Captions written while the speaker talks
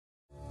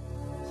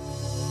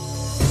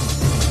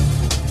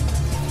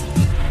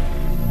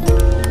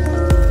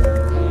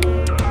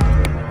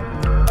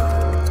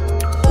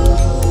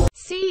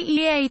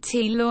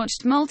CEAT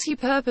launched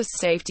multi-purpose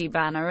safety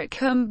banner at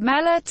Kumbh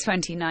Mela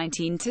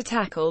 2019 to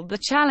tackle the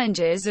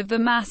challenges of the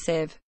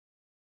massive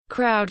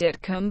crowd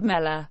at Kumbh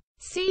Mela.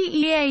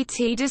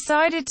 CEAT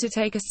decided to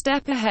take a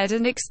step ahead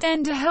and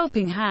extend a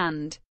helping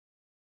hand.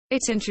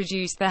 It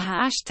introduced the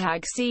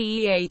hashtag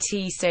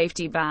CEAT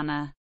safety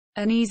banner,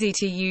 an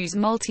easy-to-use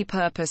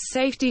multi-purpose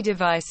safety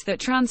device that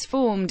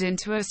transformed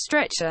into a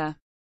stretcher,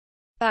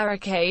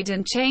 barricade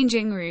and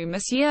changing room.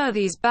 This year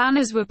these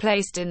banners were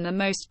placed in the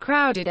most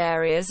crowded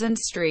areas and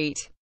street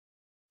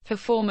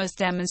performers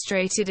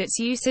demonstrated its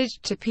usage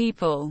to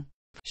people.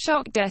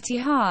 Shock deti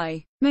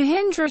high.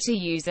 Mahindra to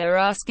user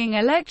asking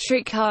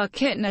electric car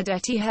kitna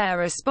deti hai,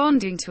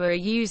 responding to a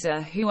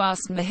user who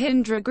asked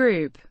Mahindra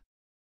Group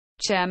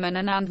Chairman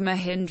Anand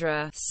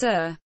Mahindra,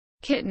 "Sir,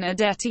 kitna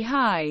deti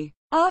hai?"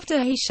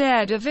 after he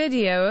shared a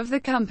video of the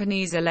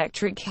company's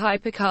electric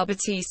hypercar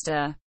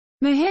Battista.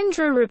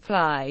 Mahindra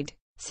replied,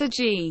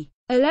 "Sirji,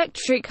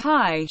 electric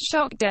high,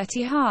 shock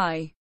deti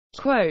high."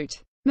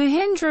 Quote,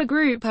 Mahindra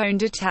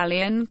Group-owned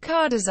Italian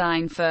car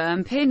design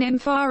firm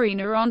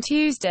Pininfarina on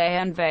Tuesday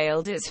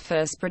unveiled its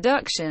first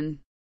production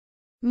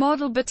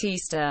model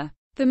Battista,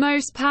 the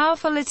most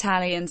powerful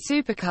Italian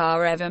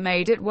supercar ever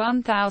made at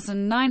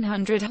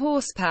 1,900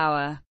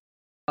 horsepower.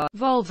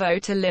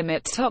 Volvo to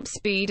limit top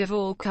speed of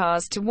all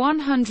cars to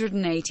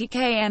 180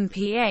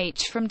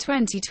 km/h from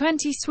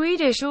 2020.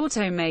 Swedish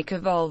automaker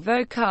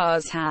Volvo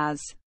Cars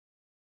has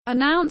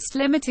announced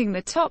limiting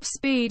the top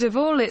speed of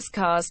all its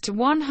cars to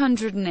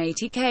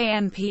 180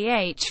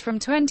 km/h from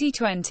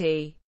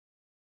 2020.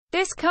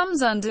 This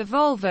comes under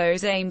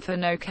Volvo's aim for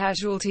no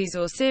casualties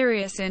or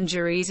serious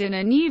injuries in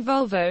a new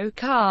Volvo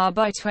car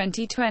by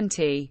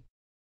 2020.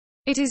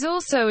 It is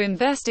also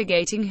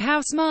investigating how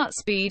smart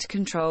speed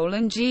control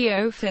and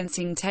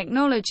geo-fencing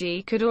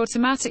technology could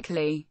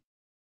automatically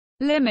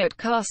limit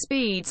car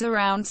speeds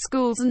around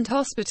schools and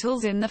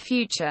hospitals in the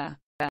future.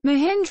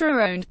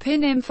 Mahindra-owned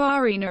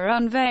Pininfarina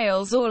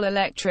unveils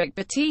all-electric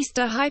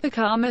Battista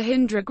hypercar.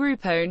 Mahindra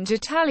Group-owned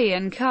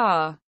Italian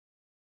car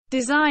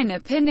designer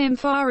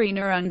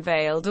Pininfarina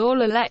unveiled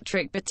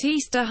all-electric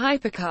Battista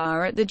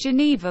hypercar at the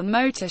Geneva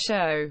Motor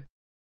Show,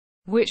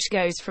 which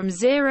goes from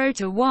 0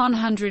 to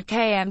 100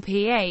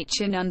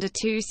 km/h in under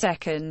 2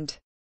 seconds.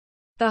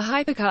 The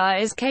hypercar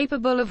is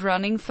capable of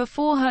running for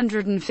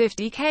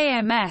 450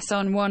 km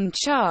on one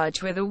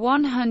charge with a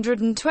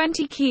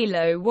 120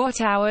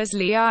 kWh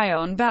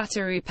Li-ion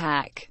battery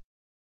pack.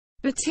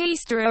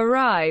 Battista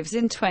arrives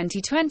in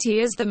 2020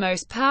 as the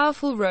most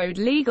powerful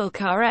road-legal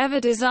car ever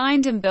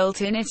designed and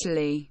built in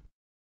Italy,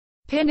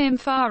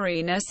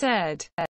 Pininfarina said.